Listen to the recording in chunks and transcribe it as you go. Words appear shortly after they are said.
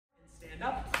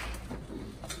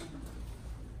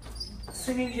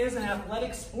Singing is an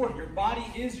athletic sport. Your body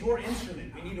is your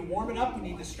instrument. We need to warm it up. We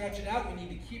need to stretch it out. We need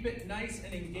to keep it nice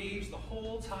and engaged the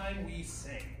whole time we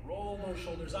sing. Roll those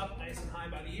shoulders up nice and high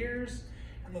by the ears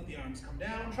and let the arms come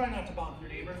down. Try not to bump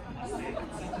your neighbor unless they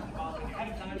consent to bump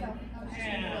ahead of time.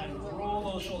 And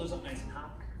roll those shoulders up nice and high.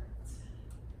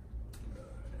 Good.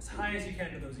 As high as you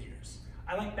can to those ears.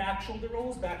 I like back shoulder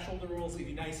rolls. Back shoulder rolls leave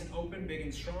you nice and open, big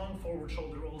and strong. Forward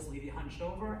shoulder rolls leave you hunched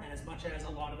over. And as much as a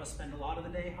lot of us spend a lot of the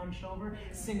day hunched over,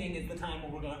 singing is the time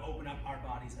where we're going to open up our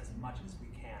bodies as much as we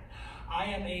can. I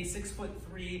am a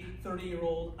 6'3",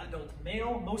 30-year-old adult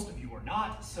male. Most of you are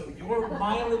not, so your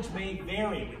mileage may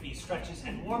vary with these stretches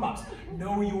and warm-ups.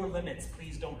 Know your limits.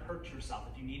 Please don't hurt yourself.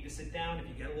 If you need to sit down, if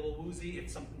you get a little woozy, if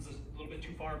something's a little bit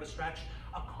too far of a stretch,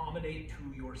 accommodate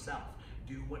to yourself.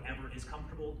 Do whatever is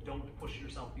comfortable. Don't push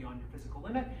yourself beyond your physical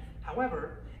limit.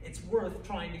 However, it's worth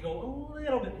trying to go a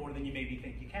little bit more than you maybe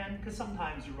think you can, because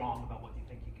sometimes you're wrong about what you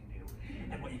think you can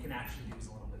do, and what you can actually do is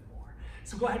a little bit more.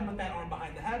 So go ahead and put that arm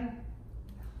behind the head.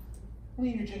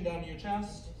 Lean your chin down to your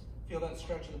chest. Feel that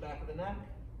stretch in the back of the neck.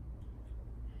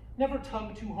 Never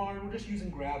tug too hard. We're just using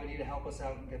gravity to help us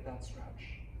out and get that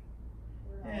stretch.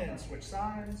 And switch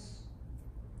sides.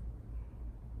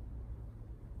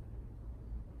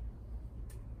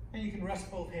 And you can rest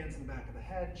both hands in the back of the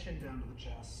head, chin down to the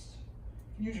chest.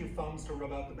 You can use your thumbs to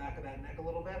rub out the back of that neck a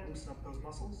little bit, loosen up those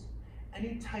muscles.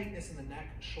 Any tightness in the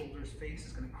neck, shoulders, face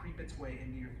is going to creep its way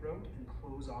into your throat and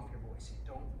close off your voice.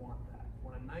 You don't want that. You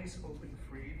want a nice, open,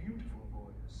 free, beautiful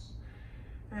voice.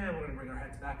 And we're going to bring our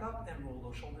heads back up and roll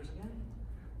those shoulders again.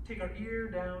 Take our ear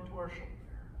down to our shoulder.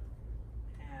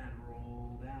 And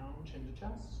roll down, chin to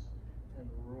chest. And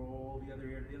roll the other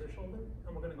ear to the other shoulder.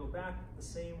 And we're going to go back the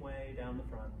same way down the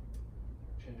front.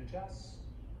 Chin to chest,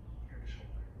 ear to shoulder.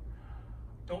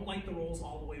 Don't like the rolls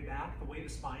all the way back. The way the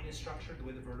spine is structured, the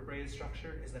way the vertebrae is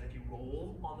structured, is that if you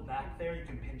roll on the back there, you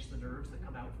can pinch the nerves that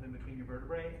come out from in between your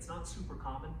vertebrae. It's not super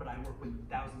common, but I work with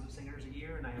thousands of singers a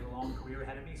year, and I have a long career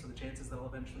ahead of me, so the chances that I'll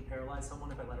eventually paralyze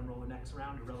someone if I let them roll their necks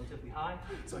around are relatively high.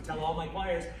 So I tell all my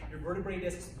choirs, your vertebrae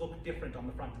discs look different on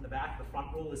the front and the back. The front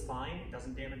roll is fine. It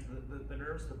doesn't damage the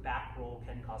nerves. The back roll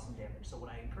can cause some damage. So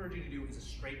what I encourage you to do is a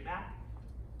straight back.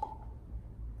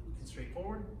 You can straight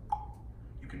forward.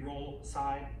 You can roll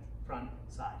side, front,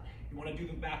 side. You want to do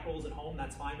the back rolls at home,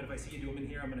 that's fine, but if I see you do them in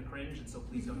here, I'm going to cringe, and so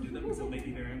please don't do them because they'll make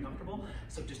me very uncomfortable.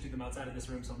 So just do them outside of this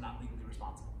room so I'm not legally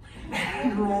responsible.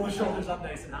 And roll the shoulders up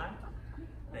nice and high.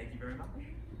 Thank you very much.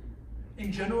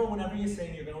 In general, whenever you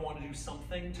sing, you're going to want to do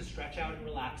something to stretch out and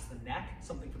relax the neck,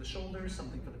 something for the shoulders,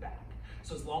 something for the back.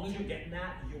 So as long as you're getting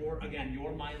that,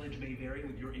 your mileage may vary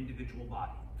with your individual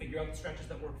body. Figure out the stretches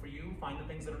that work for you, find the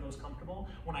things that are most comfortable.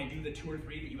 When I do the 2 or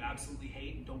 3 that you absolutely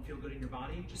hate and don't feel good in your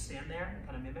body, just stand there and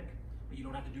kind of mimic, but you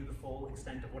don't have to do the full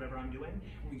extent of whatever I'm doing.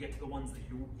 When we get to the ones that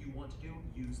you want to do,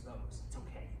 use those. It's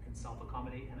okay. You can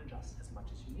self-accommodate and adjust as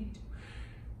much as you need to.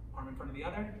 Arm in front of the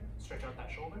other, stretch out that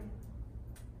shoulder.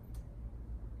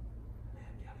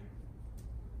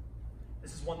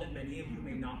 This is one that many of you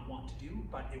may not want to do,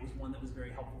 but it was one that was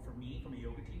very helpful for me from a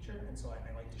yoga teacher, and so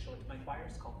I like to show it to my choir.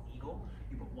 It's called Eagle.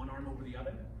 You put one arm over the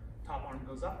other, top arm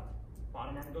goes up,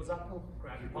 bottom arm goes up,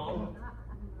 grab your palm,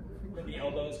 then the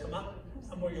elbows come up,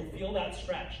 and where you'll feel that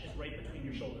stretch is right between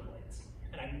your shoulder blades.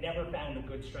 And I've never found a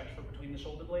good stretch for between the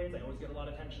shoulder blades. I always get a lot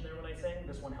of tension there when I sing.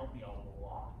 This one helped me a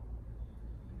lot.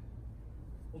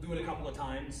 We'll do it a couple of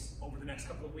times over the next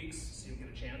couple of weeks, so you'll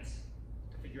get a chance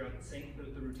figure out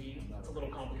the routine. It's a little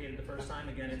complicated the first time.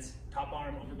 Again, it's top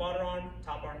arm over bottom arm,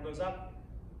 top arm goes up,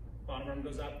 bottom arm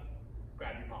goes up,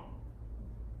 grab your palm.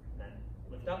 And then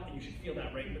lift up, and you should feel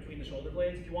that right in between the shoulder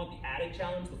blades. If you want the added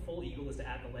challenge, the full eagle is to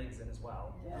add the legs in as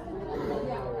well.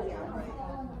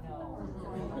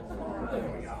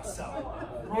 There we go. So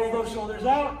roll those shoulders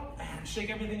out and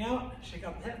shake everything out. Shake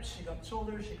up the hips, shake up the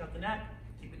shoulders, shake up the neck.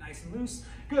 Keep it nice and loose.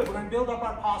 Good. We're going to build up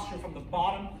our posture from the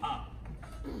bottom up.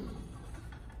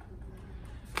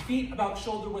 Feet about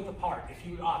shoulder width apart. If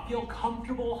you feel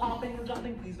comfortable hopping or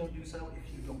jumping, please don't do so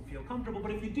if you don't feel comfortable.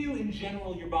 But if you do, in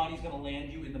general, your body's going to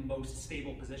land you in the most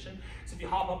stable position. So if you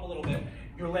hop up a little bit,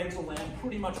 your legs will land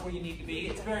pretty much where you need to be.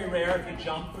 It's very rare if you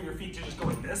jump for your feet to just go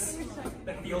like this.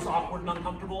 That feels awkward and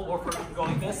uncomfortable, or for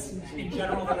going this. In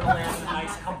general, they're going to land in a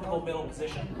nice, comfortable middle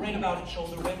position, right about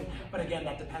shoulder width. But again,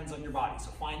 that depends on your body. So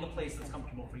find the place that's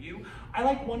comfortable for you. I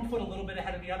like one foot a little bit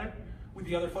ahead of the other, with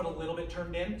the other foot a little bit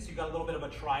turned in, so you've got a little bit of a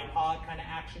tripod kind of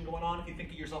action going on. If you think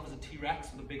of yourself as a T-Rex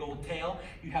with a big old tail,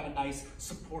 you'd have a nice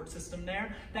support system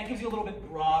there. That gives you a little bit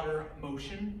broader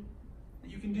motion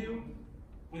that you can do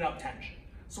without tension.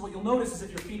 So what you'll notice is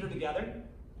if your feet are together,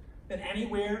 then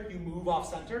anywhere you move off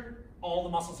center, all the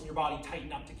muscles in your body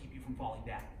tighten up to keep you from falling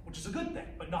down, which is a good thing,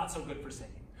 but not so good for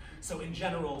singing. So in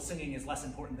general, singing is less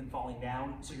important than falling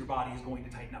down, so your body is going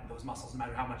to tighten up those muscles no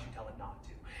matter how much you tell it not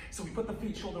to. So we put the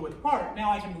feet shoulder width apart.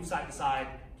 Now I can move side to side,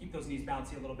 keep those knees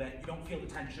bouncy a little bit. You don't feel the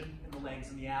tension in the legs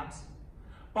and the abs.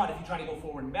 But if you try to go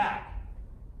forward and back,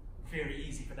 very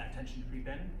easy for that tension to creep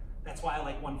in. That's why I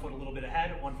like 1 foot a little bit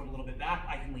ahead, 1 foot a little bit back.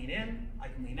 I can lean in, I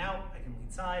can lean out, I can lean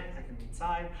side, I can lean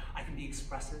side. I can be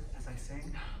expressive as I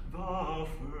sing. The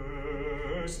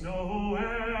first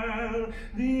Noel,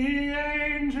 the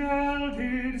angel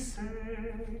did say,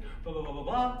 blah, blah, blah, blah,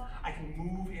 blah. I can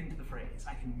move into the phrase.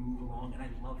 I can move along, and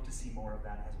I'd love to see more of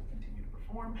that as we continue to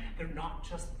perform. They're not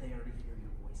just there to hear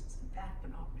your voices. In fact,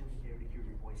 they're not really there to hear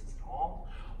your voices at all.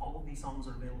 All of these songs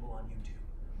are available on YouTube,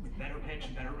 with better pitch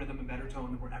and better rhythm and better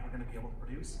tone than we're ever going to be able to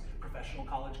produce. Professional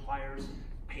college choirs,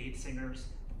 paid singers,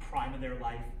 the prime of their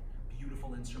life,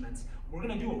 beautiful instruments. We're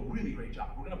going to do a really great job.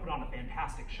 We're going to put on a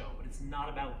fantastic show, but it's not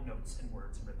about notes and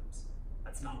words and rhythms.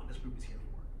 That's not what this group is here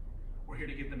for. We're here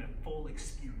to give them a full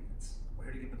experience. We're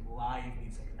here to give them live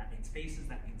music, and that means faces,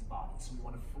 that means bodies. So we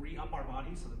want to free up our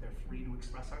bodies so that they're free to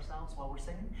express ourselves while we're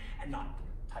singing, and not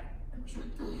tight and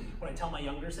restricted. What I tell my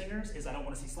younger singers is I don't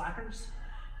want to see slackers.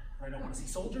 I don't want to see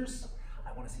soldiers,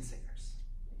 I want to see singers.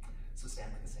 So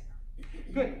stand like a singer.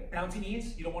 Good, bouncy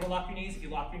knees. You don't want to lock your knees. If you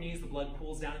lock your knees, the blood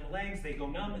pools down in the legs, they go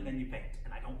numb, and then you faint.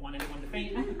 And I don't want anyone to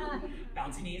faint.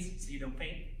 Bouncy knees so you don't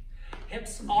faint.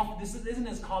 Hips off. This isn't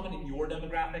as common in your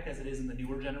demographic as it is in the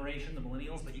newer generation, the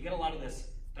millennials, but you get a lot of this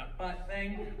duck butt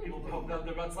thing. People poke out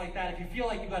their butts like that. If you feel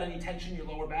like you've got any tension in your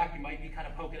lower back, you might be kind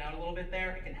of poking out a little bit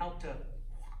there. It can help to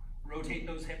rotate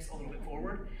those hips a little bit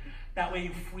forward. That way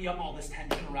you free up all this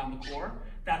tension around the core.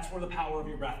 That's where the power of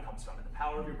your breath comes from. And the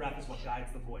power of your breath is what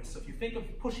guides the voice. So if you think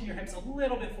of pushing your hips a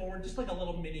little bit forward, just like a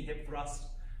little mini hip thrust,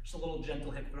 just a little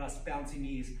gentle hip thrust, bouncy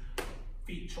knees,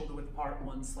 feet shoulder width apart,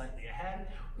 one slightly ahead.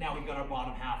 Now we've got our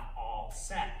bottom half all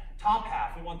set. Top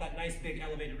half, we want that nice big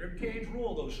elevated rib cage.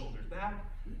 Roll those shoulders back.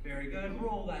 Very good.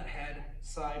 Roll that head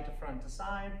side to front to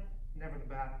side, never the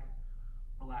back.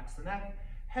 Relax the neck.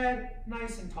 Head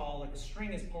nice and tall, like a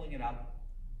string is pulling it up.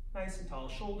 Nice and tall,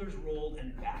 shoulders rolled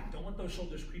and back. Don't let those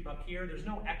shoulders creep up here. There's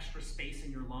no extra space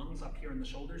in your lungs up here in the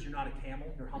shoulders. You're not a camel,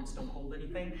 your humps don't hold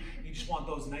anything. You just want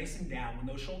those nice and down. When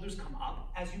those shoulders come up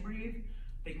as you breathe,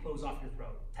 they close off your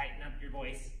throat. Tighten up your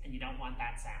voice, and you don't want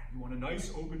that sound. You want a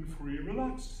nice, open, free,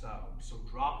 relaxed sound. So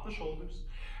drop the shoulders.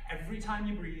 Every time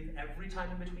you breathe, every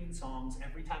time in between songs,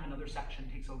 every time another section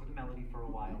takes over the melody for a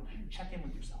while, check in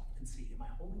with yourself and see, am I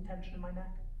holding tension in my neck?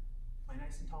 Am I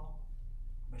nice and tall?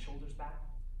 Are my shoulders back?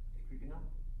 Creeping up?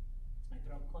 Is my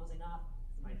throat closing up?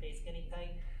 Is my face getting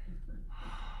tight?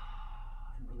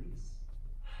 And release.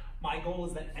 My goal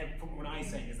is that, from when I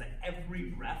sing, is that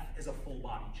every breath is a full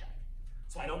body check.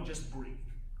 So I don't just breathe.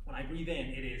 When I breathe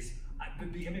in, it is,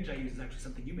 the image I use is actually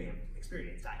something you may have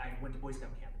experienced. I went to Boy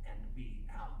Scout camp, and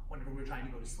whenever we were trying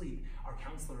to go to sleep, our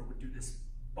counselor would do this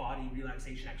body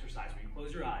relaxation exercise where you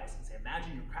close your eyes and say,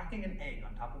 imagine you're cracking an egg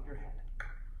on top of your head.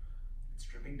 It's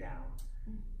dripping down,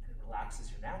 and it relaxes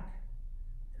your neck.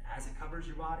 As it covers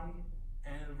your body,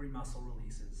 every muscle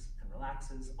releases and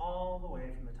relaxes all the way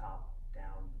from the top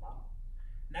down to the bottom.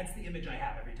 And that's the image I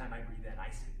have every time I breathe in. I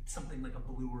see something like a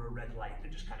blue or a red light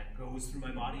that just kind of goes through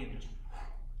my body and just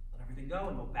let everything go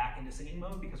and go back into singing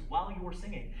mode, because while you're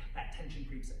singing, that tension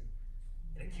creeps in.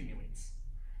 It accumulates.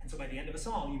 And so by the end of a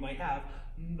song, you might have,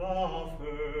 the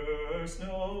first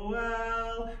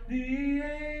Noel, the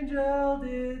angel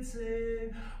did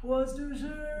sing, was to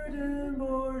certain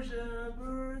poor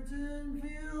shepherds in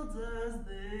fields as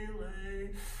they lay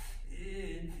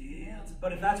in fields.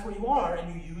 But if that's where you are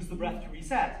and you use the breath to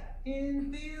reset,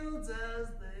 in fields as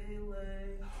they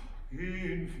lay,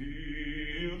 in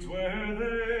fields where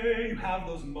they, you have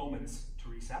those moments to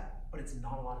reset, but it's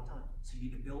not a lot of time. So you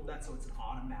need to build that so it's an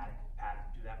automatic pattern.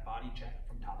 Do that body check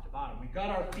from top to bottom. We've got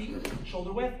our feet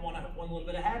shoulder width, one little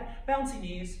bit ahead, bouncy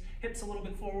knees, hips a little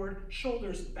bit forward,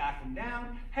 shoulders back and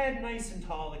down, head nice and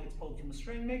tall like it's pulled from a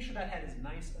string. Make sure that head is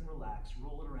nice and relaxed.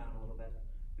 Roll it around a little bit.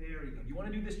 Very good. You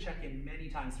want to do this check-in many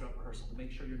times throughout rehearsal to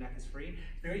make sure your neck is free.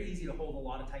 It's very easy to hold a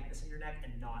lot of tightness in your neck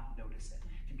and not notice it.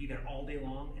 You can be there all day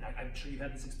long, and I'm sure you've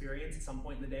had this experience. At some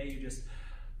point in the day, you just,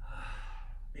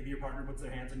 maybe your partner puts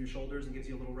their hands on your shoulders and gives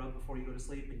you a little rub before you go to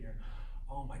sleep, and you're,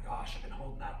 oh my gosh, I've been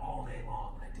holding that all day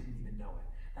long, and I didn't even know it.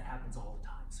 That happens all the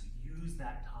time, so use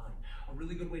that time. A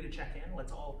really good way to check in,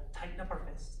 let's all tighten up our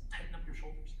fists, tighten up your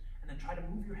shoulders, and then try to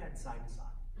move your head side to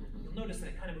side. You'll notice that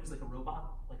it kind of moves like a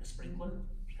robot, like a sprinkler,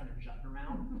 just kind of jutting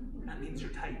around. That means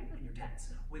you're tight and you're tense.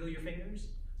 Wiggle your fingers,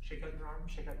 shake out your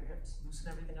arms, shake out your hips, loosen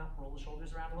everything up, roll the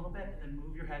shoulders around a little bit, and then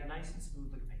move your head nice and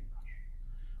smooth like a paintbrush.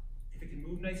 If it can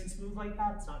move nice and smooth like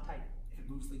that, it's not tight. If it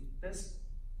moves like this,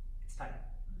 it's tight.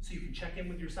 So you can check in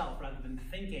with yourself rather than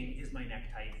thinking, is my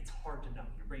neck tight? It's hard to know.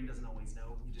 Your brain doesn't always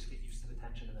know. You just get used to the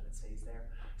tension and then it stays there.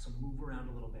 So move around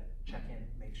a little bit, check in,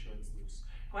 make sure it's loose.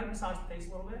 Go ahead and massage the face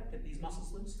a little bit, get these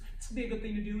muscles loose. This can be a good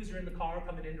thing to do as you're in the car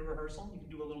coming into rehearsal. You can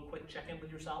do a little quick check-in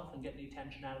with yourself and get any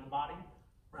tension out of the body,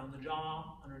 around the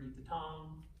jaw, underneath the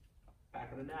tongue,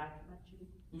 back of the neck.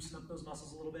 Loosen up those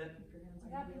muscles a little bit.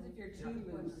 What happens if you're too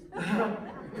loose?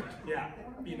 Yeah,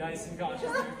 be nice and cautious.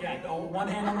 Yeah, one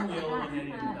hand on the wheel, one hand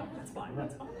in. No, that's fine,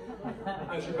 that's fine.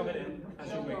 As you're coming in,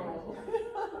 as you're waiting.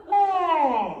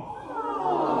 Oh!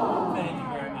 Thank you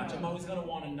very much. I'm always going to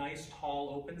want a nice, tall,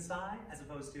 open sigh, as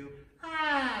opposed to,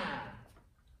 ah!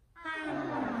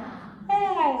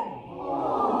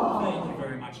 Oh! Thank you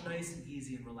very much. Nice and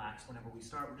easy and relaxed whenever we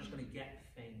start. We're just going to get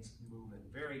things moving.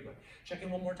 Very good. Check in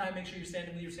one more time. Make sure you're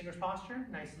standing with your singer's posture.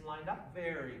 Nice and lined up.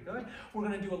 Very good. We're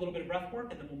going to do a little bit of breath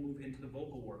work, and then we'll move into the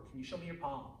vocal work. Can you show me your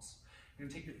palms? You're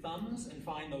going to take your thumbs and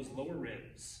find those lower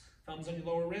ribs. Thumbs on your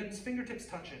lower ribs, fingertips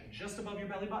touching just above your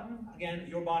belly button. Again,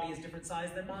 your body is different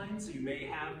size than mine, so you may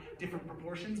have different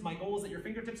proportions. My goal is that your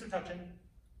fingertips are touching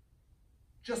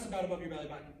just about above your belly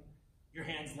button. Your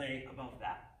hands lay above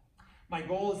that. My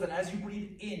goal is that as you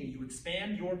breathe in, you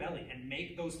expand your belly and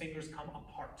make those fingers come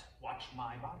apart. Watch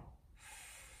my body.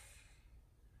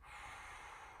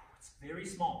 It's very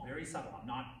small, very subtle. I'm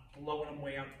not blowing them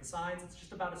way out to the sides. It's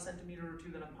just about a centimeter or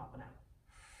two that I'm popping out.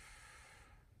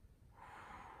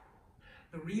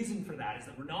 The reason for that is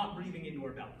that we're not breathing into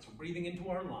our bellies. We're breathing into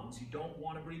our lungs. You don't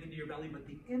want to breathe into your belly, but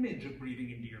the image of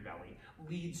breathing into your belly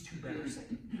leads to better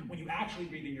singing. When you actually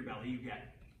breathe in your belly, you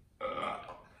get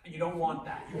and you don't want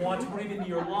that. You want to breathe into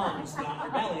your lungs, not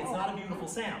your belly. It's not a beautiful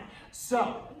sound.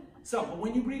 But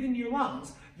when you breathe into your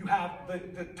lungs, you have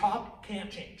the top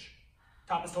can't change.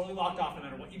 Top is totally locked off no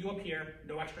matter what you do up here,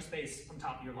 no extra space from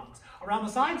top of your lungs. Around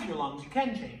the sides of your lungs, you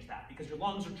can change that because your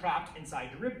lungs are trapped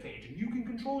inside your rib cage and you can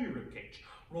control your rib cage.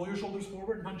 Roll your shoulders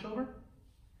forward and hunch over.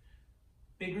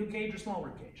 Big rib cage or small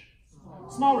rib cage?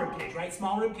 Small rib cage, right?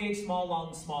 Small rib cage, small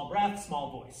lungs, small breath,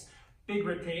 small voice. Big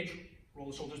rib cage, roll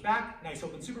the shoulders back, nice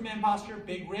open Superman posture,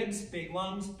 big ribs, big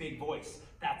lungs, big voice.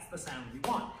 That's the sound we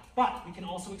want. But we can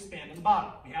also expand on the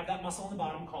bottom. We have that muscle on the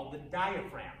bottom called the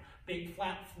diaphragm. Big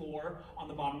flat floor on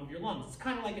the bottom of your lungs. It's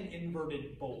kind of like an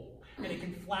inverted bowl. And it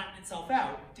can flatten itself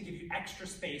out to give you extra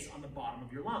space on the bottom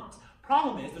of your lungs.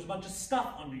 Problem is, there's a bunch of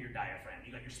stuff under your diaphragm.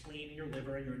 You got your spleen and your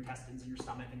liver and your intestines and your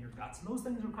stomach and your guts. And those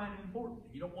things are kind of important.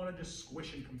 You don't want to just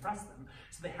squish and compress them.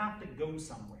 So they have to go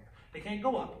somewhere. They can't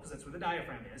go up because that's where the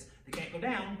diaphragm is. They can't go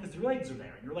down because your legs are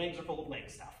there. And your legs are full of leg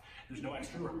stuff. There's no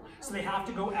extra room. So they have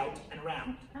to go out and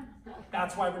around.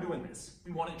 That's why we're doing this.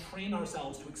 We want to train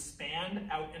ourselves to expand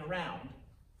out and around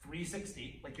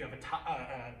 360, like you have an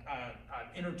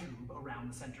inner tube around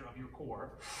the center of your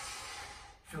core,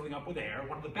 filling up with air.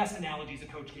 One of the best analogies a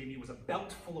coach gave me was a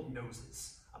belt full of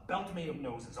noses. A belt made of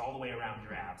noses all the way around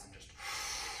your abs and just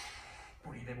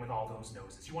breathe in with all those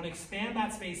noses. You want to expand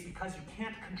that space because you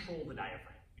can't control the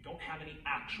diaphragm. You don't have any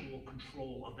actual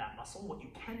control of that muscle. What you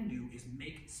can do is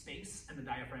make space and the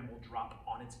diaphragm will drop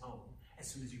on its own as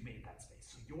soon as you've made that space.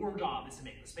 So your job is to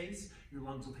make the space, your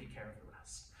lungs will take care of the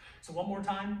rest. So one more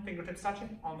time, fingertips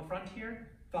touching on the front here.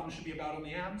 Thumbs should be about on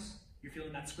the abs. You're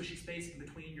feeling that squishy space in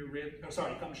between your ribs. Oh,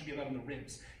 sorry, thumbs should be about on the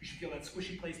ribs. You should feel that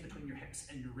squishy place between your hips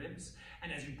and your ribs.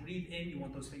 And as you breathe in, you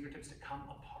want those fingertips to come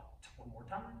apart. One more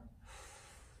time.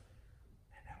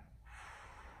 And out.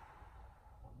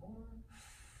 One more.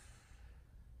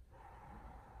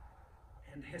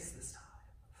 And hiss this time.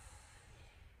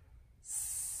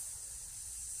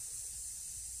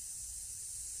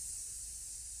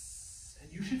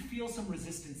 And you should feel some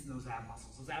resistance in those ab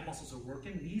muscles. Those ab muscles are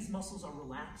working. These muscles are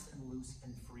relaxed and loose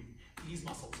and free. These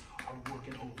muscles are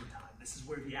working overtime. This is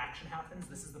where the action happens.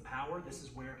 This is the power. This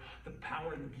is where the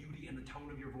power and the beauty and the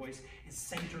tone of your voice is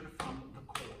centered from the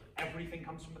core. Everything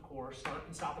comes from the core. Start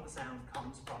and stop of the sound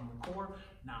comes from the core,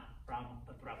 not from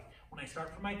the throat. When I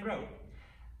start from my throat,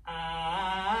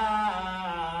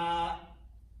 I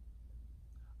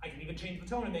can even change the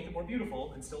tone and make it more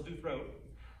beautiful and still do throat.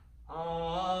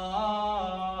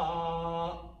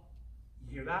 You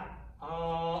hear that?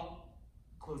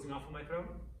 Closing off of my throat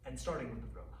and starting with the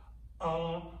throat.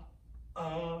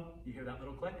 You hear that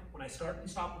little click? When I start and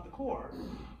stop with the core,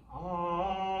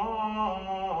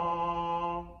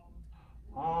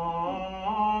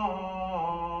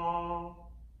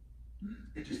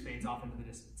 it just fades off into the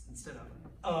distance instead of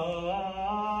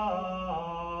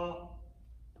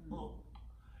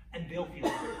and they'll feel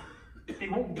it. They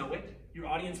won't know it. Your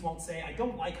audience won't say, I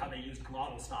don't like how they used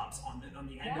glottal stops on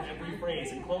the end of every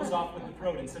phrase and closed off with the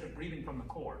throat instead of breathing from the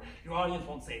core. Your audience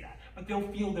won't say that, but they'll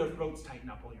feel their throats tighten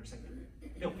up while you're singing.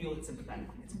 They'll feel it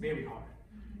sympathetically. It's very hard.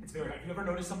 It's very hard. Have you ever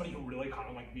noticed somebody who really kind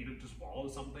of like needed to swallow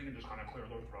something and just kind of clear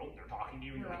their throat? They're talking to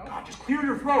you and you're like, God, just clear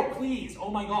your throat, please.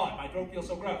 Oh my God, my throat feels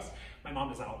so gross. My mom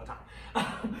does that all the time.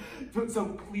 So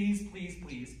please, please,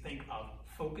 please think of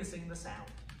focusing the sound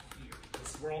here.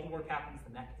 This is where all the work happens.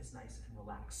 The neck is nice and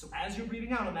relaxed. So as you're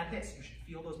breathing out on that hiss, you should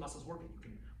feel those muscles working. You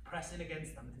can press in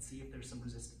against them and see if there's some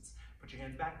resistance. Put your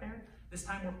hands back there. This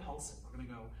time we're pulsing. We're gonna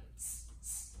go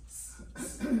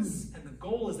and the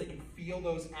goal is that you feel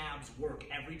those abs work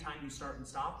every time you start and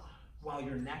stop while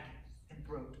your neck and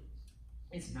throat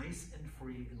is nice and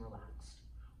free and relaxed.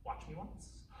 Watch me once.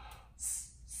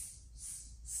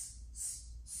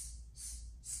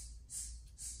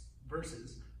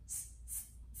 Versus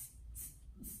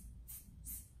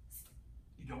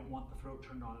you don't want the throat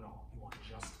turned on at all. You want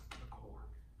just the core.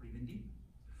 Breathe in deep.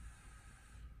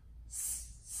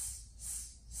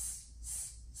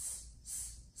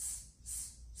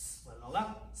 Let it all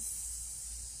out.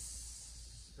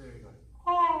 Very good.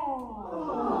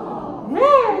 Oh. Woo.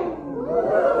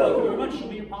 Thank you very much. Show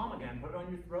me your palm again. Put it on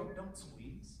your throat. Don't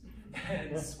squeeze.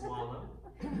 And swallow.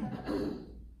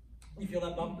 You feel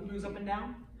that bump that moves up and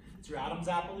down? It's your Adam's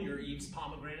apple, your Eve's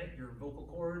pomegranate, your vocal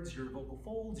cords, your vocal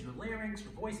folds, your larynx,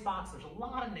 your voice box. There's a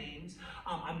lot of names.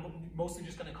 I'm mostly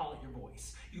just going to call it your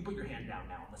voice. You can put your hand down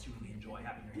now, unless you really enjoy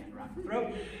having your hand around your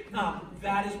throat.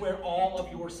 That is where all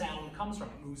of your sound comes from.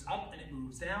 It moves up and it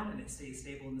moves down and it stays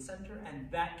stable in the center,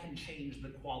 and that can change the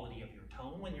quality of your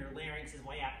tone. When your larynx is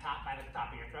way up top, right at the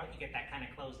top of your throat, you get that kind of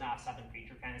closed off southern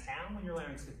preacher kind of sound. When your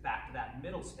larynx gets back to that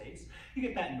middle space, you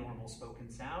get that normal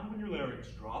spoken sound. When your larynx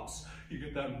drops, you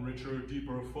get that richer,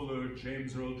 deeper, fuller,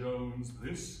 James Earl Jones,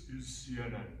 this is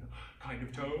CNN kind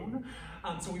of tone.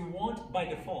 So we want, by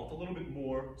default, a little bit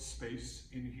more space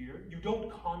in here. You don't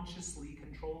consciously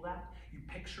control that. You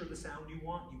picture the sound you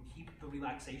want, you keep the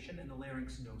relaxation, and the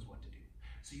larynx knows what to do.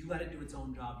 So you let it do its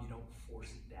own job, you don't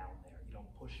force it down there. You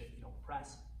don't push it, you don't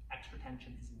press. Extra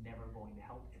tension is never going to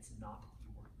help. It's not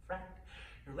your friend.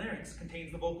 Your larynx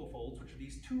contains the vocal folds, which are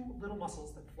these two little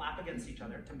muscles that flap against each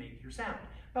other to make your sound,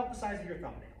 about the size of your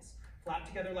thumbnails. Flap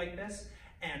together like this,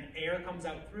 and air comes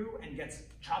out through and gets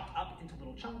chopped up into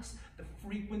little chunks. The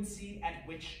frequency at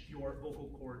which your vocal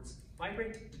cords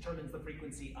vibrate determines the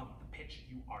frequency of the pitch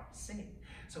you are singing.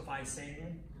 So if I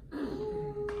sing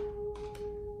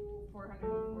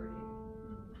 440.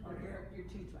 Or you're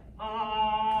 220.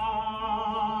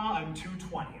 I'm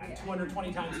 220. I'm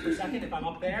 220 times per second if I'm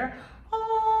up there.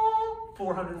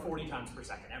 440 times per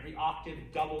second. Every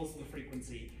octave doubles the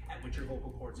frequency at which your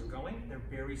vocal cords are going. They're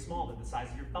very small. They're the size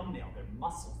of your thumbnail. They're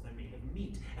muscles. They're made of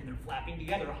meat. And they're flapping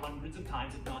together hundreds of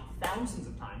times, if not thousands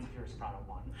of times, if you're a soprano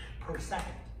one, per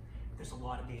second. There's a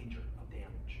lot of danger of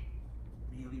damage.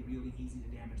 Really, really easy to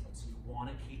damage them. So you want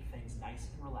to keep things nice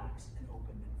and relaxed and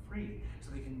open and free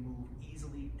so they can move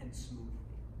easily and smoothly.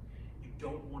 You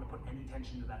don't want to put any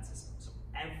tension to that system. So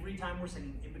every time we're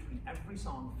singing, in between every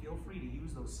song, feel free to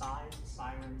use those sighs,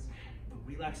 sirens, the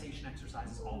relaxation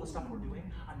exercises, all the stuff we're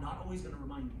doing. I'm not always going to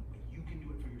remind you, but you can do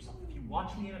it for yourself. If you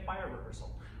watch me in a choir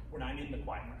rehearsal, when I'm in the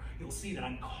choir, you'll see that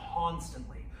I'm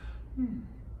constantly,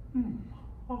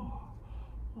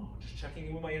 just checking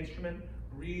in with my instrument,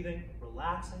 breathing,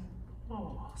 relaxing,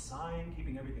 sighing,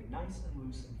 keeping everything nice and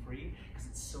loose and free, because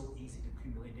it's so easy to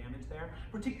accumulate damage there,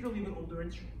 particularly with older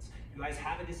instruments. You guys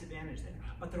have a disadvantage there,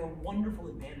 but there are wonderful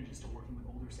advantages to working with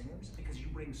older singers because you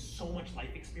bring so much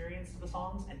life experience to the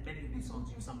songs, and many of these songs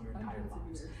you've sung your entire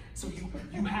lives. So you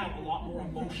have a lot more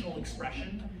emotional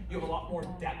expression, you have a lot more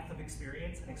depth of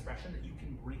experience and expression that you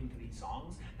can bring to these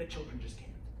songs that children just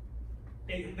can't.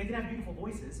 They can have beautiful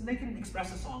voices and they can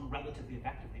express a song relatively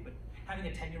effectively, but having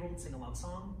a 10-year-old sing a love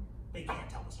song, they can't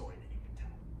tell the story that you can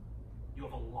tell. You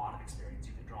have a lot of experience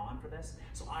you can draw on for this.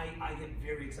 So I get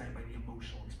very excited by the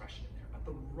emotional expression in there. But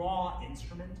the raw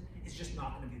instrument is just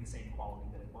not going to be the same quality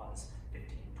that it was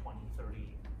 15, 20,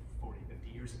 30, 40, 50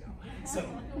 years ago. So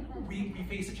we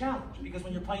face a challenge because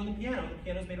when you're playing the piano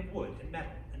is made of wood and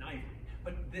metal and ivory.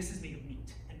 But this is made of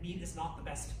meat. And meat is not the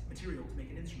best material to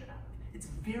make an instrument out of. It's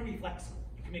very flexible.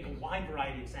 You can make a wide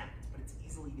variety of sounds, but it's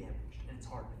easily damaged and it's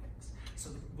hard to fix. So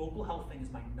the vocal health thing is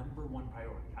my #1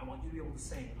 priority. I want you to be able to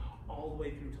sing all the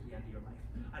way through to the end of your life.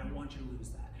 I don't want you to lose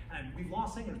that. And we've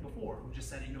lost singers before who just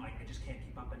said, I just can't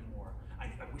keep up anymore. I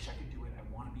wish I could do it. I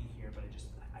want to be here, but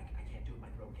I can't do it. My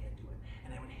throat can't do it.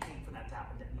 And I would hate for that to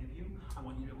happen to any of you. I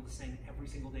want you to be able to sing every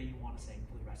single day you want to sing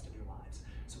for the rest of your lives.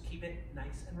 So keep it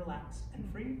nice and relaxed and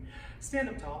free. Stand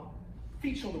up tall,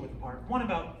 feet shoulder width apart. One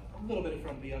about A little bit in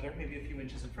front of the other, maybe a few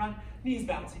inches in front. Knees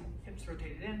bouncing, hips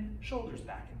rotated in, shoulders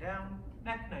back and down,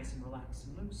 neck nice and relaxed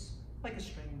and loose, like a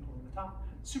string pulling the top.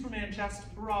 Superman chest,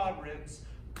 broad ribs.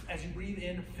 As you breathe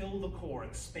in, fill the core,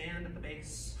 expand at the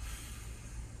base,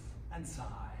 and sigh.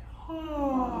 A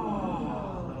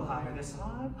little higher this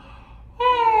time.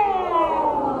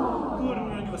 Good, and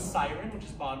we're going to do a siren, which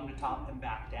is bottom to top and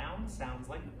back down. Sounds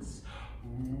like this.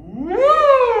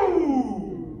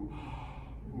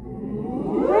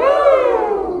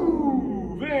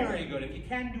 Very good. If you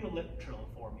can do a lip trill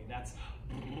for me, that's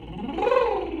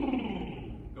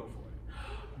go for it.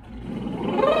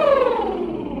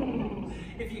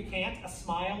 If you can't, a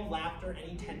smile, laughter,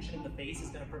 any tension in the face is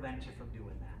going to prevent you from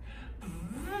doing that.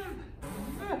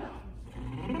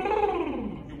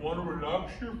 You want to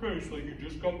relax your face like you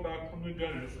just got back from the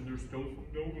dentist and there's still some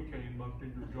Novocaine left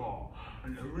in your jaw.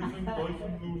 And everything's nice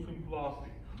and loose and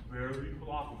floppy. Very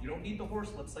floppy. You don't need the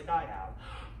horse lips like I have.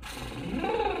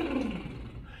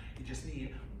 You just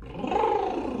need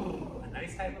a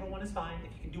nice tight little one is fine.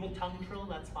 If you can do a tongue trill,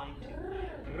 that's fine too.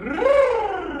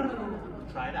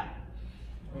 Try that.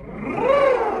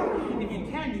 If you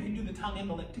can do the tongue and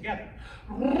the lip together.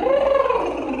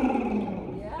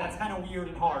 That's kind of weird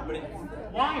and hard, but it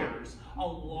requires a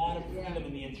lot of freedom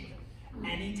in the instrument.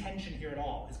 Any tension here at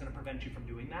all is going to prevent you from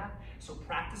doing that. So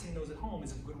practicing those at home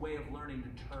is a good way of learning to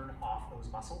turn off those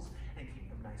muscles and keep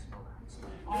them nice and relaxed.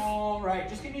 All right,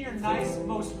 just give me your nice,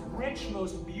 most rich,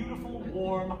 most beautiful,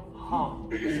 warm hum.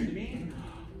 Listen to me.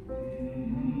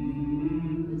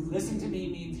 Listen to me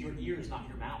means your ears, not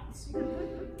your mouths.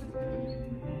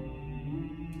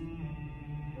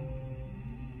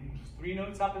 Just 3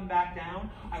 notes up and back down.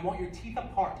 I want your teeth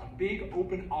apart, a big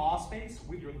open ah space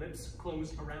with your lips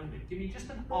closed around it. Give me just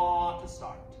an ah to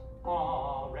start.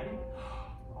 Ah, ready?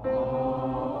 Ah,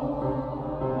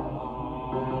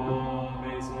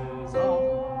 bases ah.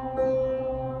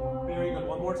 Very good.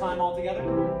 One more time all together.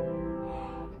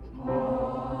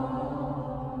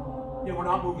 Yeah, we're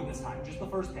not moving this time, just the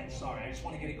first pitch. Sorry, I just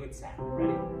want to get a good sound.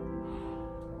 Ready?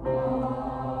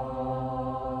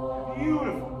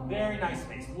 Beautiful. Very nice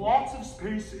space. Lots of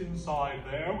space inside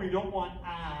there. We don't want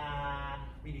ah.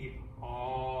 We need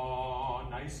ah.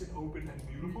 Nice and open and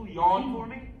beautiful. Yawn for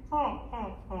me.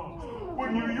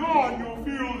 When you yawn, you'll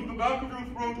feel that the back of your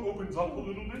throat opens up a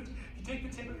little bit. If you take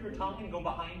the tip of your tongue and go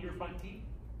behind your front teeth,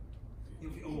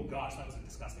 you'll feel, oh gosh, that was a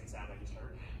disgusting sound I just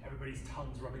heard. Everybody's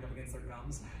tongues rubbing up against their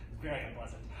gums. Very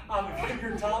unpleasant. If you put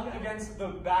your tongue against the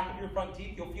back of your front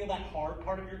teeth, you'll feel that hard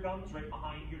part of your gums right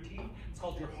behind your teeth. It's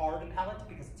called your hard palate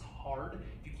because it's hard.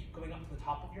 If you keep going up to the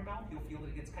top of your mouth, you'll feel that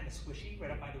it gets kind of squishy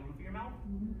right up by the roof of your mouth.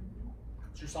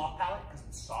 It's your soft palate because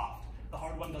it's soft. The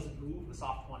hard one doesn't move, the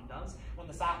soft one does. When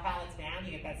the soft palate's down,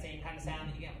 you get that same kind of sound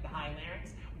that you get with the high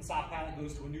larynx. When the soft palate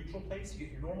goes to a neutral place, you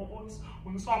get your normal voice.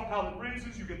 When the soft palate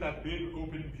raises, you get that big,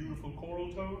 open, beautiful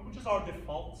choral tone, which is our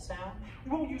default sound.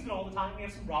 We won't use it all the time. We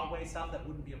have some Broadway stuff that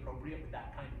wouldn't be appropriate with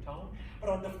that kind of tone. But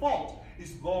our default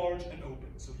is large and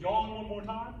open. So yawn one more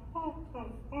time.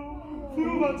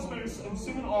 Fill that space and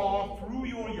sing an ah through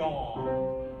your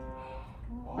yawn.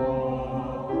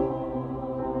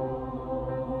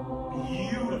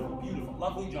 Beautiful, beautiful,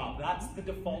 lovely job. That's the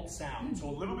default sound. So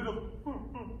a little bit of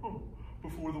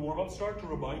before the warm-up start to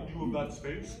remind you of that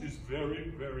space is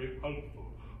very, very helpful.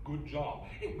 Good job.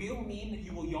 It will mean that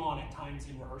you will yawn at times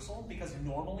in rehearsal because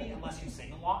normally, unless you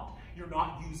sing a lot, you're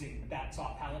not using that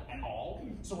soft palate at all.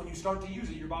 So when you start to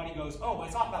use it, your body goes, oh, my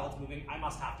soft palate's moving, I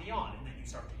must have to yawn, and then you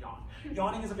start to yawn.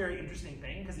 Yawning is a very interesting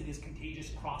thing because it is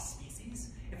contagious cross-species.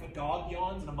 If a dog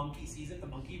yawns and a monkey sees it, the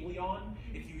monkey will yawn.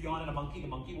 If you yawn at a monkey, the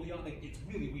monkey will yawn. Like, it's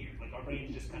really weird. Like, our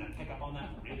brains just kind of pick up on that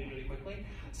really, really quickly.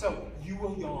 So you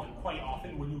will yawn quite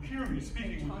often when you hear me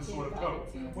speaking with this sort of tone.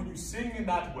 When you sing in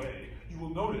that way, you will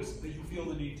notice that you feel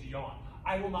the need to yawn.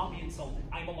 I will not be insulted.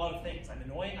 I'm a lot of things. I'm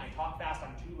annoying, I talk fast,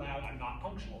 I'm too loud, I'm not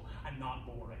punctual, I'm not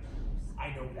boring.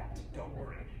 I know that. Don't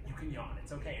worry. You can yawn.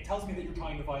 It's okay. It tells me that you're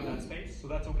trying to find that space, so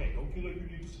that's okay. Don't feel like you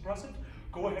need to suppress it.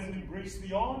 Go ahead and embrace the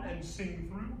yawn and sing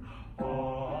through.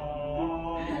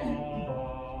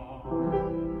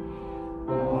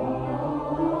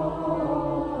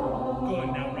 Good.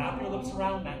 Now wrap your lips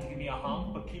around that to give me a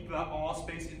hum, but keep that ah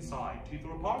space inside. Teeth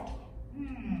are apart.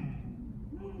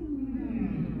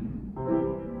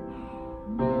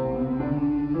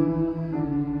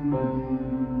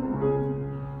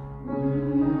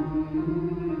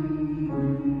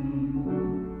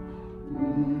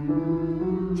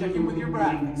 Check in with your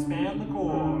breath. Expand the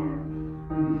core.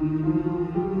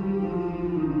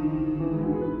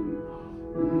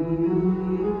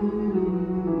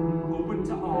 Open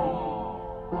to ah.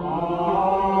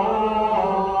 Ah.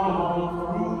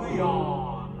 Through the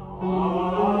yawn.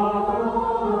 Ah.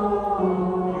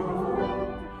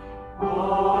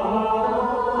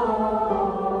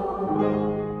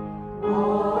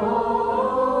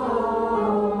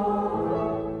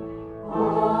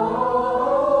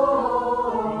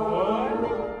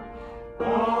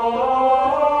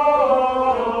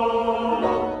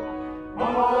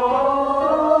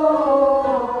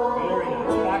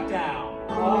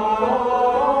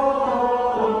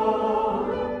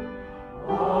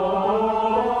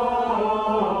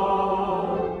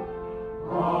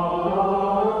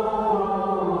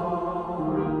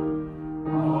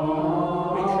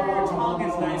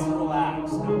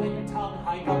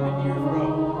 hike up into your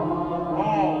throat.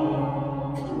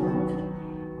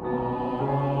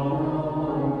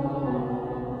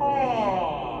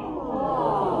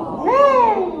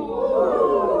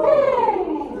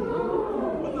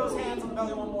 Put those hands on the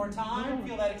belly one more time.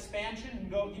 Feel that expansion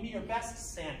and go. Give me your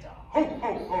best Santa. Ho,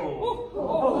 ho,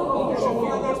 ho. You should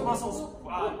feel those muscles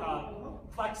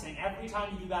flexing every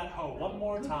time you do that ho. One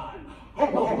more time. Ho,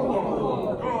 ho,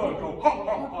 ho. Good. Go ho,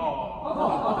 ho,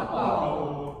 ho.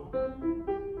 Ho.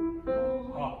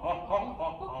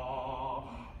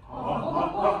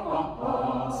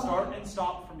 Start and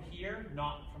stop from here,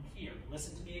 not from here.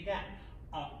 Listen to me again.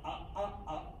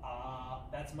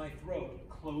 That's my throat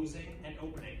closing and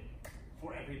opening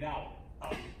for every vowel.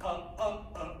 It's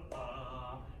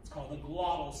called the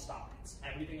glottal stop.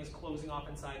 Everything is closing off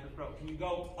inside the throat. Can you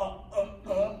go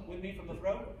with me from the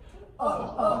throat?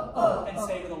 And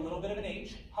say with a little bit of an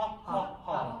H. Ha, ha,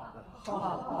 ha.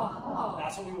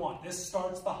 That's what we want. This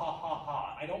starts the ha, ha,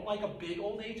 ha. I don't like a big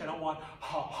old H. I don't want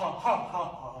ha, ha, ha,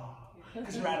 ha, ha.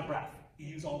 Because you're out of breath. You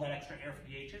use all that extra air for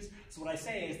the H's. So what I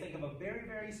say is think of a very,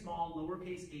 very small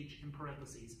lowercase h in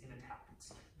parentheses in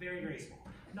italics. Very, very small.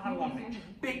 Not a lot of H.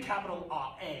 Big capital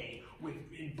A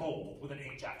in bold with an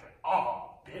H after it.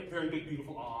 Ah. Very big,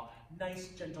 beautiful ah. Nice,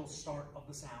 gentle start of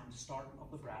the sound, start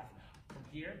of the breath. From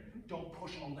here, don't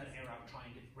push all that air out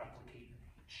trying to replicate an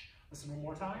H. Listen one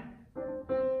more time.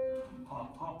 Ha, ha,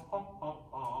 ha, ha,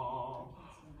 ha.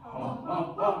 Ha,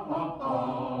 ha, ha, ha,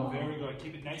 ha. Very good.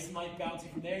 Keep it nice and light, bouncy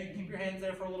from there. You can keep your hands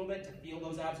there for a little bit to feel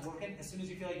those abs working. As soon as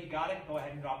you feel like you got it, go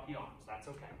ahead and drop the arms. That's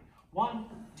okay. 1,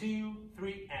 2,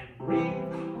 3, and breathe.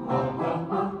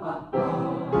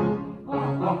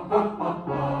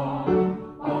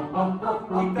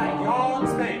 Keep that yawn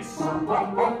space.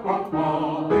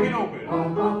 Big and open.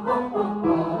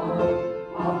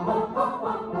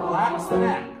 Relax the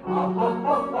neck.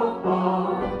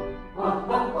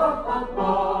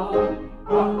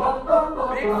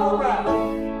 Big full breath.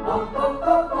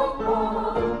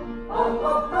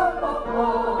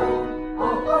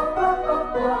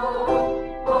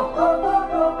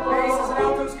 Basses and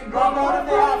altos can drop out if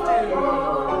they have to.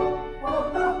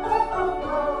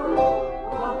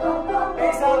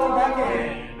 Bass alto back in.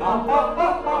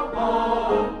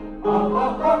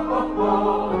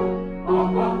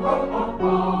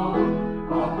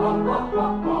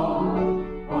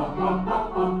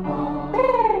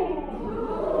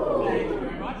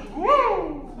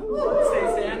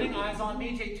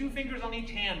 Take 2 fingers on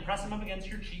each hand, press them up against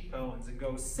your cheekbones, and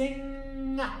go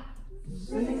sing.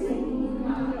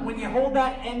 Sing. When you hold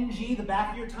that NG, the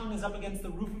back of your tongue is up against the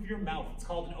roof of your mouth. It's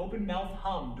called an open mouth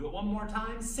hum. Do it one more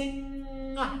time. Sing.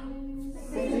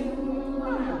 Sing.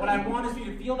 What I want is for you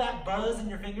to feel that buzz in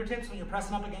your fingertips when you're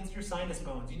pressing up against your sinus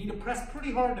bones. You need to press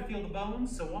pretty hard to feel the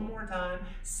bones, so one more time.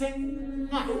 Sing.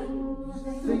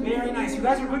 Very nice. You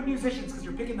guys are good musicians because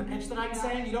you're picking the pitch that I'm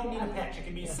saying. You don't need a pitch. It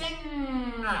can be sing.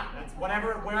 That's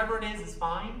wherever it is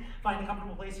fine. Find a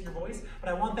comfortable place in your voice, but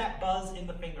I want that buzz in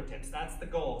the fingertips. That's the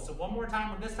goal. So one more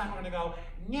time, this time we're going to go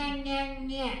nya nya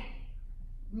nya.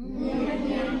 Nya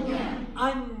nya nya.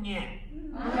 Anya.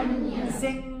 Anya.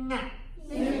 Sing.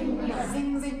 Sing.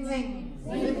 Sing zing zing.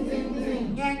 Sing zing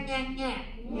zing. Nya nya nya.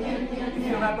 You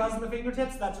feel that buzz in the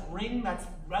fingertips? That's ring, that's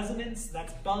resonance,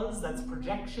 that's buzz, that's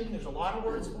projection. There's a lot of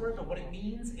words for it, but what it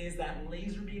means is that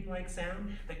laser beam-like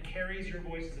sound that carries your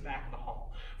voice to the back of the hall.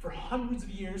 For hundreds of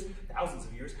years, thousands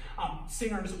of years,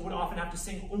 singers would often have to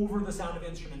sing over the sound of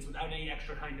instruments without any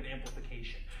extra kind of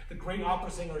amplification. The great opera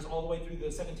singers all the way through the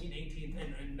 17th, 18th,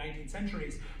 and 19th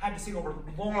centuries had to sing over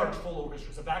large full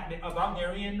orchestras. A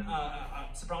Wagnerian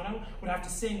soprano would have to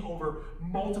sing over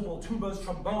multiple tubas,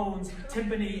 trombones,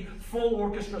 timpani, full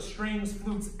orchestra, strings,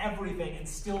 flutes, everything, and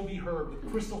still be heard with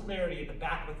crystal clarity at the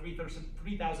back of a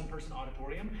 3,000 person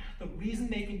auditorium. The reason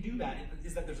they can do that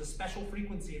is that there's a special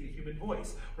frequency in the human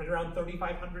voice, right around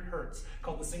 3,500 hertz,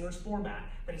 called the singer's format,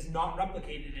 that is not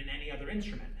replicated in any other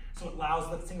instrument. So it allows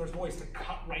the singer's voice to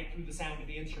cut right through the sound of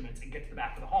the instruments and get to the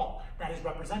back of the hall. That is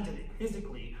represented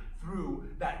physically through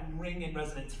that ring and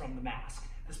resonance from the mask.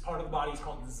 This part of the body is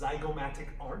called the zygomatic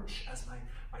arch, as my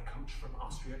coach from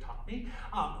Austria taught me.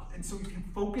 And so if you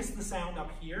focus the sound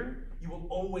up here, you will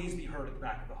always be heard at the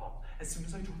back of the hall. As soon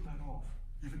as I turn that off,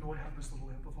 even though I have this little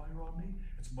amplifier on me,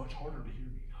 it's much harder to hear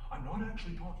me. I'm not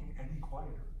actually talking any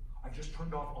quieter. I've just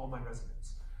turned off all my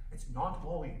resonance. It's not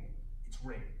volume, it's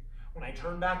ring. When I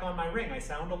turn back on my ring, I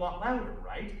sound a lot louder,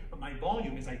 right? But my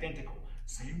volume is identical.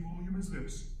 Same volume as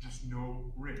this, just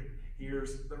no ring.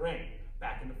 Here's the ring,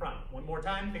 back in the front. One more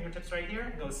time, fingertips right here,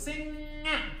 and go sing.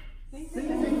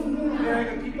 Sing. Very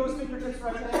good, keep those fingertips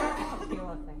right there.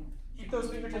 Keep those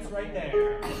fingertips right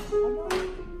there.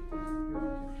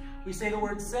 We say the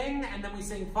word sing, and then we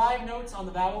sing 5 notes on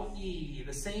the vowel E.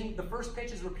 The first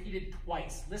pitch is repeated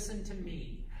twice. Listen to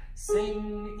me.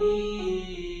 Sing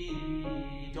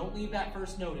E. Don't leave that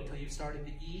first note until you've started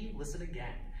the E. Listen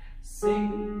again.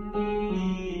 Sing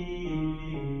E.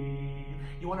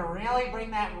 You want to really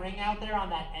bring that ring out there on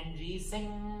that NG.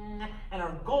 Sing. And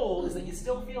our goal is that you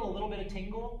still feel a little bit of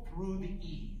tingle through the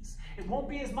E's. It won't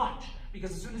be as much,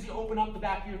 because as soon as you open up the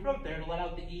back of your throat there to let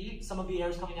out the E, some of the air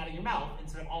is coming out of your mouth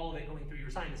instead of all of it going through your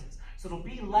sinuses. So it'll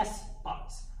be less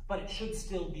buzz, but it should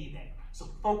still be there. So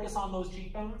focus on those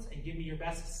cheekbones and give me your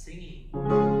best singing.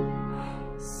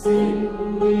 Sing,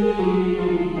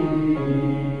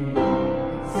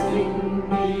 sing,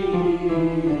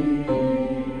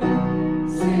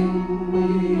 sing,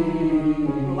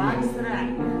 relax the neck.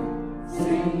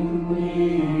 Sing,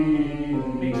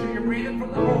 make sure you're breathing from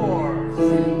the core.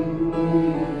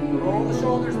 Roll the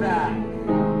shoulders back.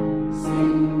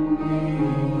 Sing.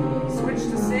 Switch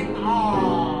to sing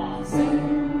ah.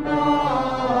 Sing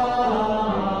ah.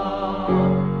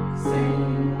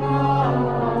 Sing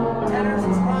ah. Tenors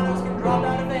and sopranos can drop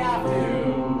out if they have to.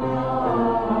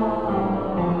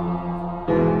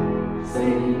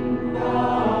 Sing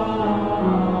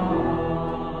ah.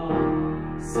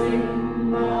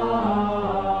 Sing ah.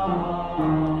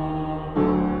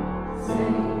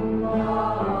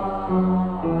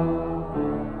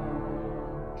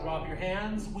 Drop your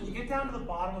hands. When you get down to the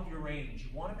bottom of your range,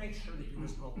 you want to make sure that you're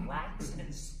as relaxed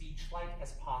and speech-like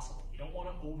as possible. You don't want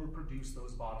to overproduce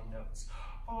those bottom notes.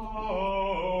 Oh,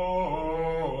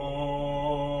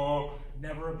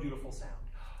 never a beautiful sound.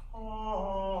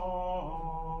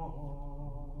 Oh,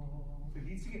 if it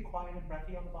needs to get quiet and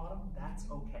breathy on the bottom, that's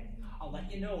okay. I'll let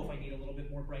you know if I need a little bit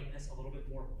more brightness, a little bit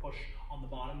more push on the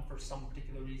bottom for some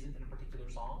particular reason in a particular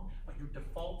song, but your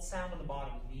default sound on the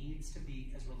bottom needs to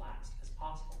be as relaxed as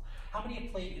possible. How many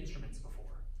have played instruments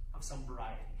before of some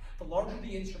variety? The larger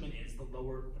the instrument is, the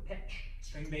lower the pitch.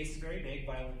 String bass is very big,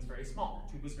 violin is very small.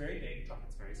 Tuba is very big,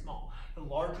 trumpet's very small. The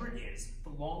larger it is, the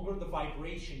longer the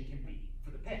vibration can be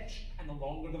for the pitch. And the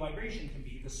longer the vibration can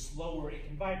be, the slower it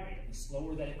can vibrate. And the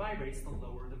slower that it vibrates, the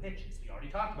lower the pitch is. We already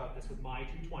talked about this with my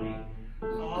 220,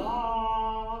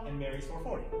 and Mary's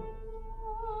 440.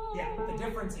 Yeah, the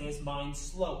difference is mine's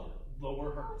slower,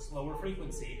 lower hertz, lower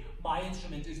frequency. My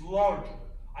instrument is larger.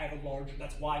 I have a larger,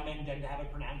 that's why men tend to have a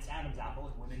pronounced Adam's apple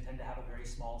and women tend to have a very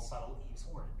small, subtle Eve's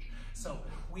orange. So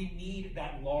we need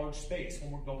that large space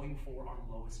when we're going for our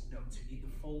lowest notes. You need the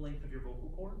full length of your vocal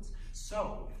cords.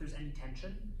 So if there's any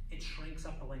tension, it shrinks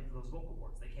up the length of those vocal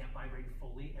cords. They can't vibrate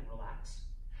fully and relaxed.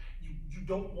 You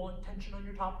don't want tension on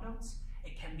your top notes.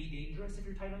 It can be dangerous if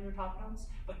you're tight on your top notes,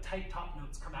 but tight top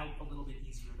notes come out a little bit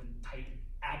easier than tight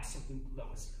absolute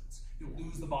lowest notes. You'll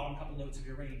lose the bottom couple notes of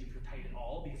your range if you're tight at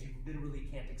all, because you literally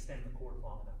can't extend the chord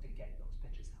long enough to get those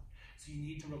pitches out. So you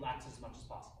need to relax as much as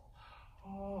possible.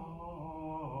 Oh,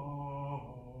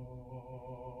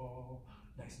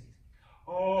 nice and easy.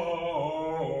 Oh,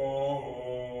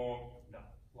 no,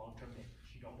 long-term damage.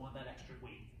 You don't want that extra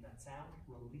weight in that sound.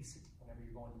 Release it whenever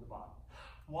you're going to the bottom.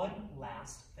 One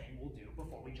last thing we'll do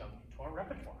before we jump into our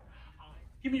repertoire.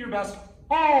 Give me your best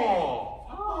ah.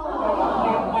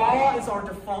 Our ah is our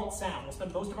default sound. We'll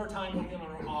spend most of our time working on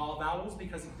our ah vowels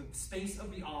because the space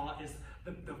of the ah is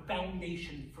the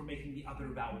foundation for making the other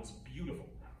vowels beautiful.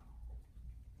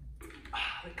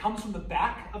 It comes from the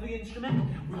back of the instrument.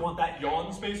 We want that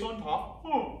yawn space on top.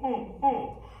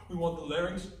 We want the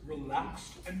larynx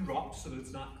relaxed and dropped so that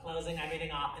it's not closing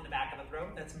everything off in the back of the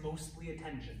throat. That's mostly a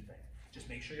tension thing. Just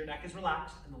make sure your neck is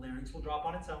relaxed and the larynx will drop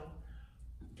on its own.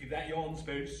 Give that yawn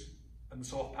space and the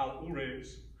soft palate will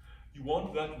raise. You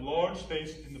want that large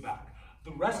space in the back.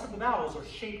 The rest of the vowels are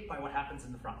shaped by what happens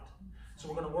in the front. So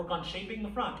we're going to work on shaping the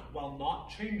front while not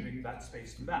changing that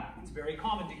space in the back. It's very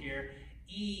common to hear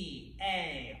E,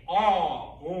 A,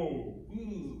 ah, oh,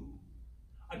 ooh.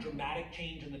 A dramatic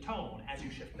change in the tone as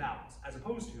you shift vowels, as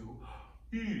opposed to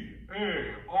E,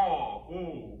 A, ah,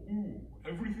 oh, ooh.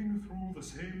 Everything through the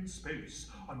same space.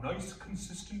 A nice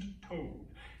consistent tone.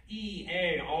 E,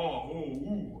 A, ah, oh,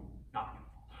 ooh. Not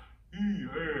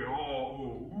beautiful. E, A, ah,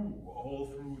 oh, ooh. All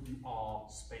through the ah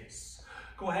space.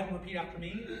 Go ahead and repeat after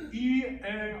me. E,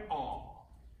 A, ah.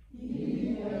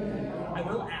 I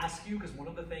will ask you, because one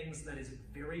of the things that is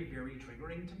very, very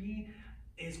triggering to me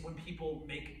is when people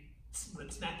make lip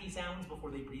smacky sounds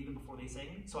before they breathe and before they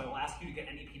sing. So I will ask you to get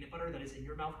any peanut butter that is in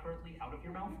your mouth currently out of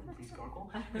your mouth, and please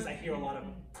gargle, because I hear a lot of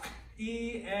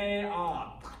E, A,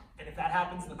 ah. And if that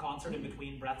happens in the concert in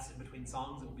between breaths, in between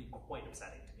songs, it will be quite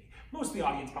upsetting to me. Most of the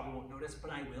audience probably won't notice, but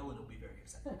I will, and it'll be very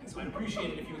upsetting. So I'd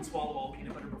appreciate it if you would swallow all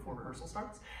peanut butter before rehearsal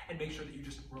starts, and make sure that you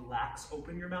just relax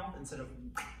open your mouth instead of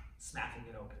smacking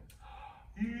it open.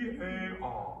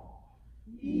 E-A-R.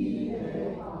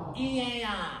 E-A-R.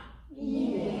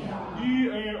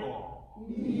 E-A-R.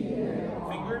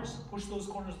 Fingers, push those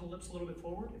corners of the lips a little bit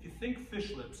forward. If you think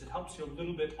fish lips, it helps you a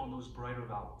little bit on those brighter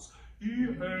vowels.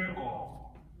 E-A-R.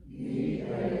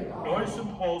 Nice and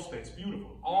tall space,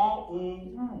 beautiful.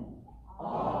 A-O-U.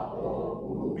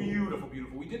 Beautiful,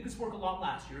 beautiful. We did this work a lot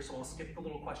last year, so I'll skip the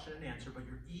little question and answer, but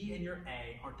your E and your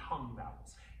A are tongue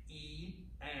vowels.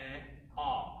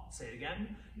 E-A-R. Say it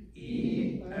again.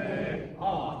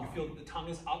 E-A-R. You feel that the tongue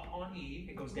is up on E,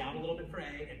 it goes down a little bit for A,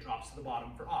 it drops to the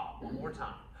bottom for A. One more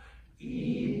time.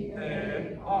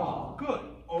 E-A-R. Good.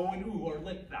 O and U are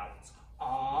lip vowels.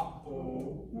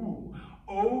 A-O-U.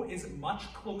 O is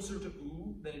much closer to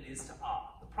U than it is to A.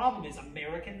 The problem is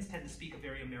Americans tend to speak a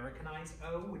very Americanized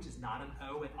O, which is not an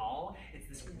O at all. It's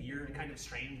this weird kind of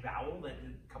strange vowel that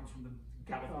comes from the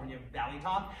California Valley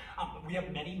talk. We have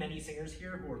many, many singers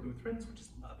here who are Lutherans, which is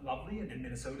lovely, and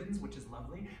Minnesotans, which is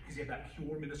lovely, because you have that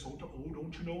pure Minnesota, oh,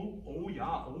 don't you know? Oh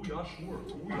yeah, sure,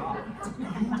 oh yeah. It's a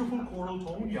beautiful choral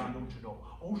tone, yeah, don't you know?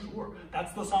 Oh sure,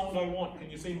 that's the sound I want.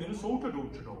 Can you say Minnesota,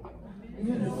 don't you know?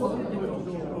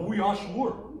 Oh yeah,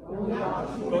 sure.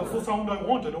 That's the sound I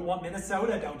want. I don't want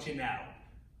Minnesota, don't you know?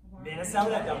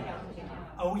 Minnesota, don't you know?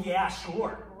 Oh yeah,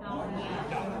 sure. No.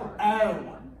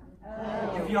 Oh.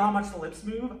 You feel how much the lips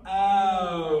move?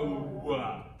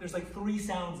 Oh. There's like 3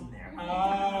 sounds in there.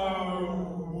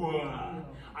 Oh.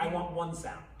 I want one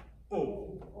sound.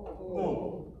 Oh.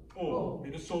 Oh. Oh.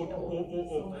 Minnesota. Oh, oh,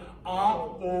 oh. Ah,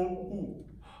 oh, ooh.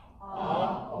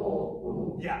 Ah, oh,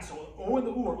 ooh. Yeah, so O and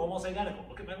the U are almost identical.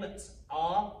 Look at my lips.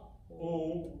 Ah,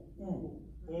 oh, ooh.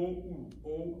 Oh, ooh. Oh,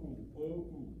 ooh. Oh,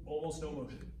 ooh. Almost no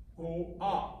motion. Oh,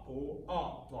 ah.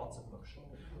 Lots of motion.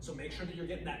 So make sure that you're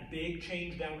getting that big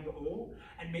change down to the O,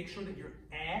 and make sure that your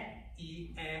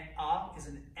E-A-A is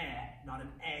an not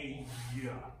an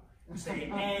A-ya.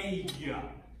 Say A-ya.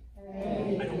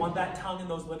 I don't want that tongue and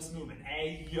those lips moving.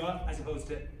 A-ya as opposed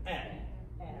to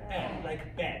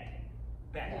like bed.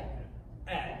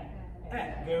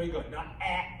 Very good. Not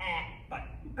but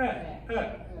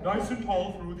Nice and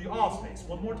tall through the ah space.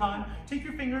 One more time. Take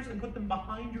your fingers and put them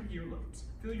behind your earlobes.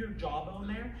 Feel your jawbone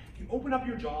there. If you open up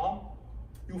your jaw,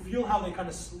 you'll feel how they kind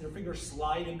of, your fingers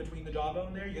slide in between the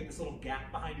jawbone there. You get this little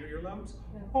gap behind your earlobes.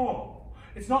 Oh,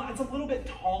 it's a little bit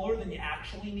taller than you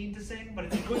actually need to sing, but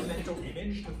it's a good mental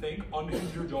image to think,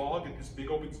 unhinge your jaw, get this big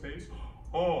open space.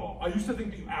 Oh, I used to think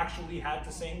that you actually had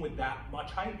to sing with that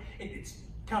much height. It's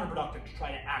counterproductive to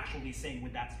try to actually sing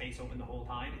with that space open the whole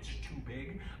time. It's just too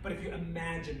big. But if you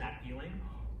imagine that feeling,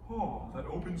 oh, that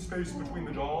open space between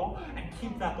the jaw, and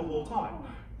keep that the whole time.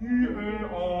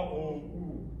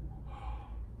 E-A-R-O-U.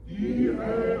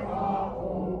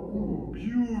 E-A-R-O-U.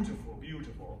 Beautiful,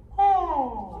 beautiful.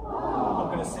 Oh.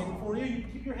 I'm going to sing for you. You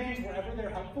can keep your hands wherever they're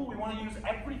helpful. We want to use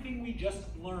everything we just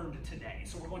learned today.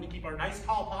 So we're going to keep our nice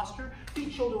tall posture,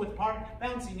 feet shoulder width apart,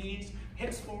 bouncy knees,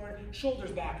 hips forward,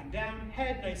 shoulders back and down,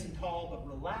 head nice and tall but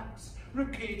relaxed,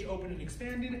 rib cage open and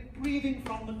expanded, breathing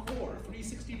from the core,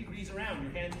 360 degrees around.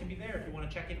 Your hands can be there if you want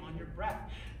to check in on your breath.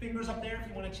 Fingers up there if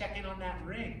you want to check in on that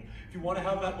ring. If you want to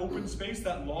have that open space,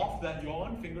 that loft, that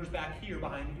yawn, fingers back here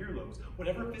behind the earlobes.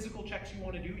 Whatever physical checks you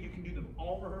want to do, you can do them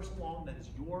all rehearsal long. That is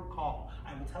your call.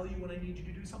 I will tell you when I need you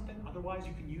to do something. Otherwise,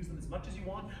 you can use them as much as you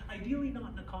want. Ideally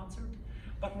not in a concert.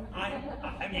 But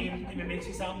I mean, if it makes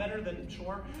you sound better, then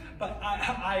sure. But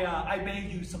I may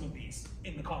use some of these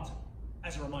in the concert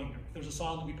as a reminder. If there's a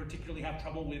song that we particularly have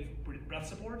trouble with breath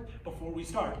support, before we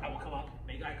start, I will come up,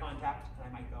 make eye contact, and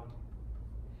I might go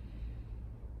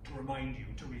to remind you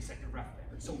to reset your breath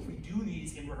there. So if we do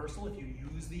these in rehearsal, if you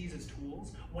use these as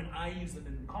tools, when I use them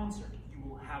in concert, you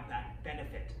will have that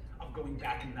benefit of going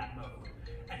back into that mode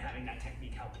and having that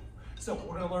technique help you. So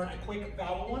we're going to learn a quick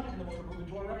vowel one, and then we're going to move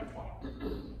into our repertoire.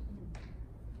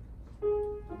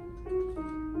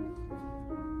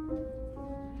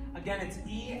 Again, it's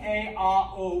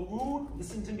E-A-R-O-U.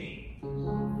 Listen to me.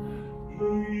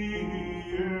 E-A-R-O-U.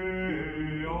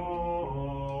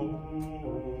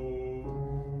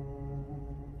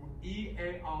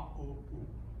 E-A-R-O-U.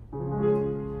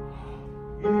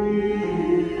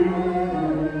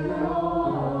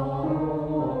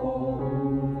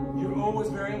 Your O was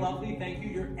very lovely, thank you.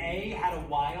 Your A had a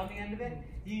Y on the end of it.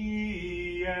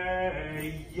 E-A-Ya,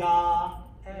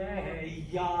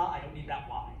 A-Ya. I don't need that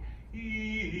Y.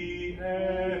 E-A-R-O.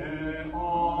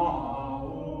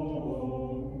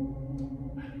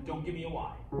 Don't give me a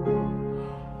Y.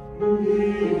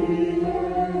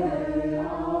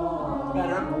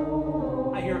 Better.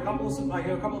 I hear a couple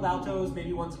of altos,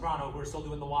 maybe one soprano who are still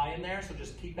doing the Y in there, so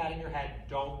just keep that in your head.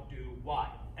 Don't do Y.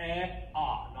 E-A,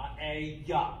 not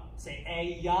A-Ya. Say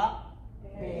A-Ya.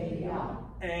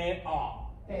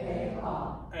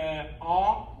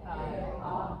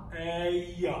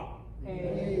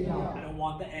 I don't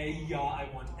want the A-ya, I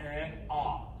want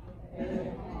A-ah.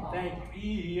 Thank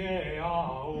you.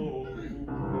 E-A-ah-oh.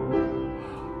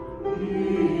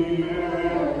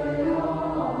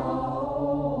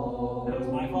 That was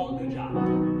my fault. Good job.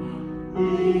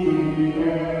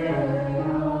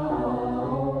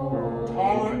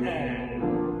 Taller A.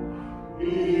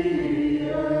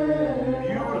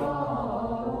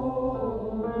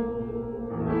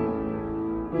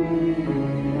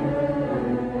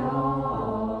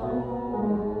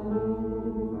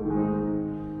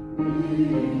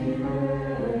 Beautiful.